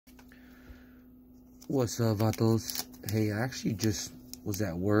What's up, vatos? Hey, I actually just was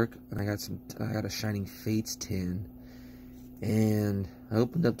at work and I got a Shining Fates tin, and I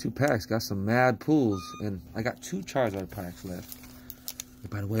opened up 2 packs, got some mad pulls, and I got 2 Charizard packs left. And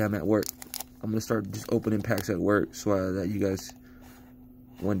by the way, I'm at work. I'm gonna start just opening packs at work so that you guys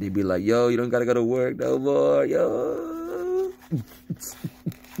one day be like, yo, you don't gotta go to work no more, yo.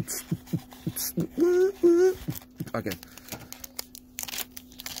 Okay.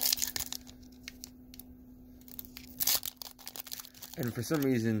 And for some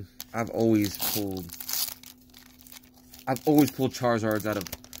reason, I've always pulled Charizards out of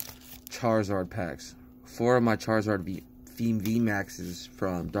Charizard packs. 4 of my Charizard V Maxes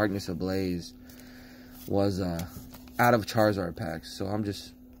from Darkness Ablaze was out of Charizard packs. So I'm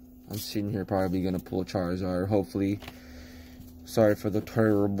sitting here probably gonna pull Charizard, hopefully. Sorry for the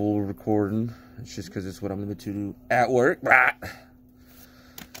terrible recording. It's just because it's what I'm limited to do at work.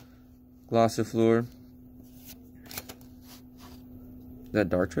 Glossifleur. Is that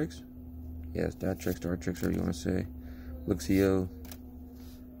Dartrix? Yes, Dartrix, whatever you want to say. Luxio.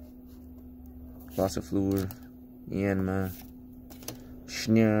 Glossifleur. Yanma.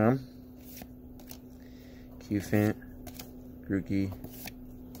 Schneam. Qfant. Grookey.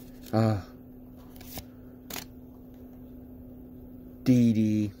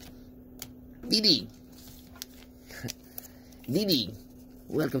 Dee. Dee.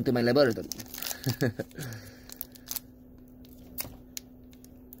 Welcome to my laboratory.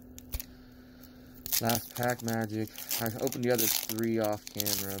 Last pack magic. I opened the other 3 off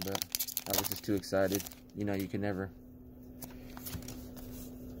camera, but I was just too excited. You know, you could never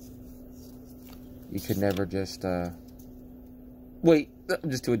just, wait,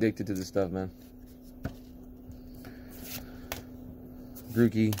 I'm just too addicted to this stuff, man.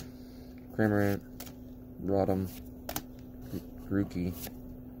 Grookey, Cramorant, Rotom, Grookey,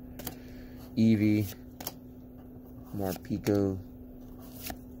 Eevee, Morpeko,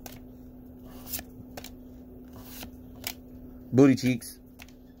 Booty Cheeks.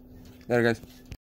 Later, guys.